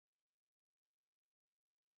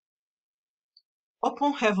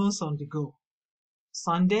Open Heavens on the Go.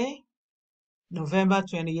 Sunday, November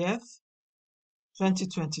 20th,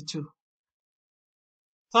 2022.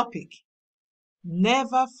 Topic: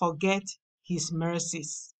 Never forget His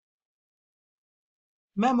mercies.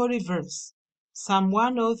 Memory verse: Psalm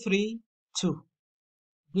 103:2.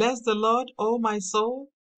 Bless the Lord, O my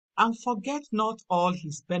soul, and forget not all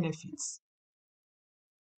His benefits.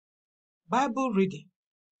 Bible reading: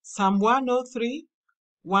 Psalm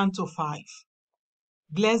 103:1-5.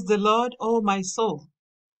 Bless the Lord, O my soul,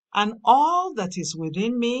 and all that is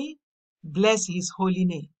within me, bless His holy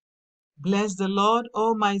name. Bless the Lord,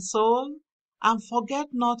 O my soul, and forget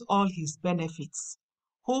not all His benefits,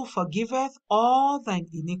 who forgiveth all thine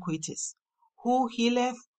iniquities, who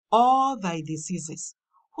healeth all thy diseases,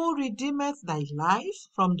 who redeemeth thy life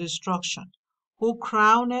from destruction, who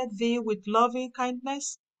crowneth thee with loving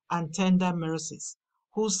kindness and tender mercies,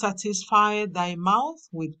 who satisfieth thy mouth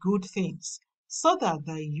with good things, so that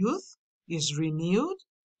thy youth is renewed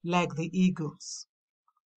like the eagles.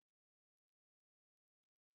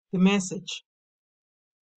 The message.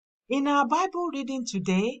 In our Bible reading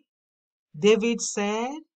today, David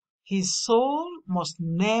said his soul must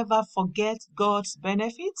never forget God's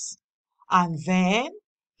benefits, and then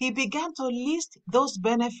he began to list those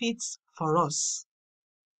benefits for us.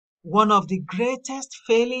 One of the greatest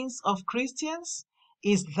failings of Christians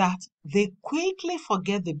is that they quickly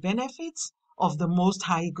forget the benefits of the Most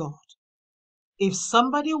High God. If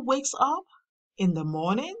somebody wakes up in the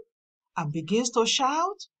morning and begins to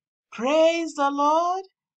shout, "Praise the Lord,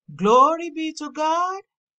 glory be to God,"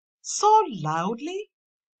 so loudly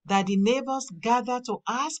that the neighbors gather to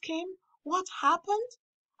ask him what happened,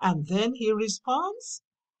 and then he responds,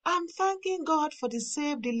 "I'm thanking God for the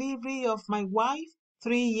safe delivery of my wife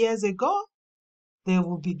 3 years ago," they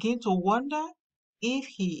will begin to wonder if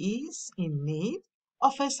he is in need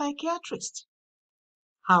of a psychiatrist.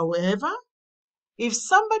 However, if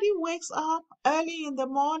somebody wakes up early in the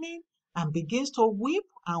morning and begins to weep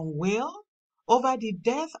and wail over the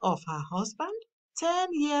death of her husband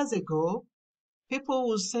 10 years ago, people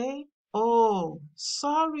will say, "Oh,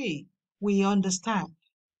 sorry, we understand."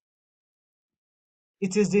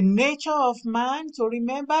 It is the nature of man to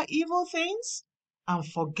remember evil things and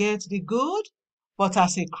forget the good, but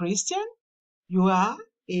as a Christian, you are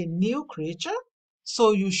a new creature,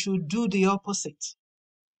 so you should do the opposite.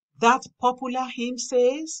 That popular hymn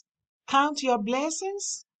says, "Count your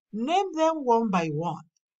blessings, name them one by one."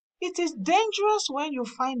 It is dangerous when you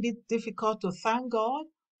find it difficult to thank God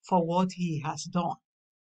for what He has done.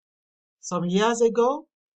 Some years ago,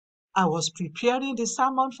 I was preparing the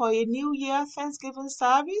sermon for a New Year Thanksgiving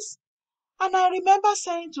service, and I remember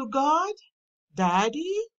saying to God,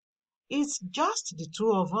 "Daddy, it's just the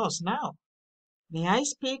two of us now. May I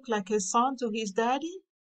speak like a son to his daddy?"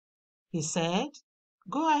 He said,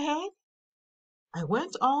 "Go ahead." I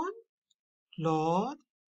went on, "Lord,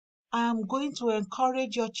 I am going to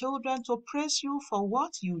encourage your children to praise you for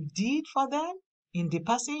what you did for them in the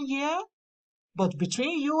passing year. But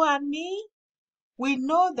between you and me, we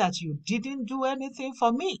know that you didn't do anything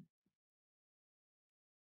for me."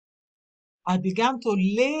 I began to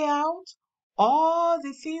lay out all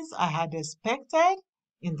the things I had expected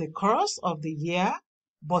in the course of the year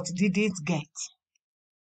but didn't get.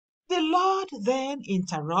 The Lord then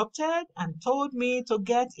interrupted and told me to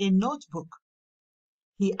get a notebook.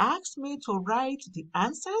 He asked me to write the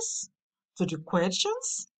answers to the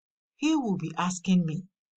questions He will be asking me.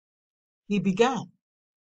 He began,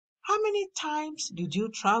 "How many times did you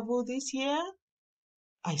travel this year?"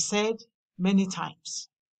 I said, "Many times."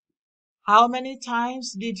 "How many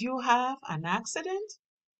times did you have an accident?"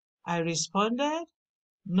 I responded,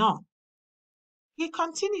 "None." He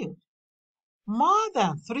continued, "More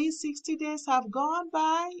than 360 days have gone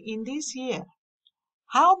by in this year.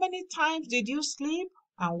 How many times did you sleep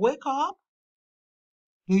and wake up?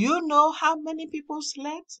 Do you know how many people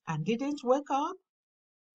slept and didn't wake up?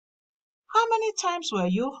 How many times were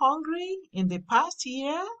you hungry in the past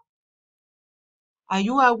year? Are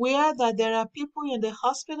you aware that there are people in the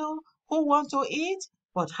hospital who want to eat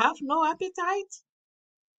but have no appetite?"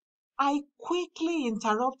 I quickly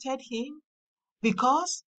interrupted him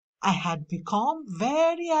because I had become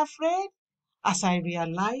very afraid as I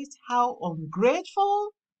realized how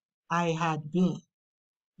ungrateful I had been.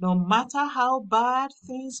 No matter how bad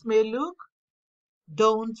things may look,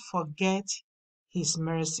 don't forget His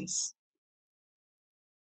mercies.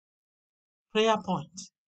 Prayer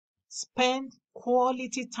point: spend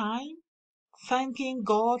quality time thanking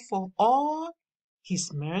God for all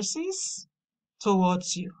His mercies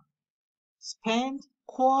towards you. Spend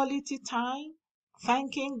quality time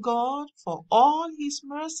thanking God for all His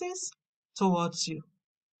mercies towards you.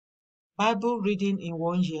 Bible reading in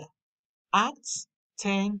 1 year, Acts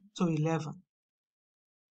 10 to 11.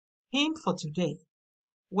 Hymn for today.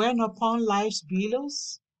 When upon life's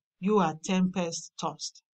billows you are tempest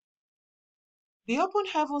tossed. The Open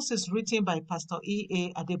Heavens is written by Pastor E.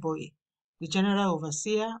 A. Adeboye, the General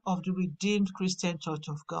Overseer of the Redeemed Christian Church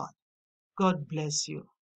of God. God bless you.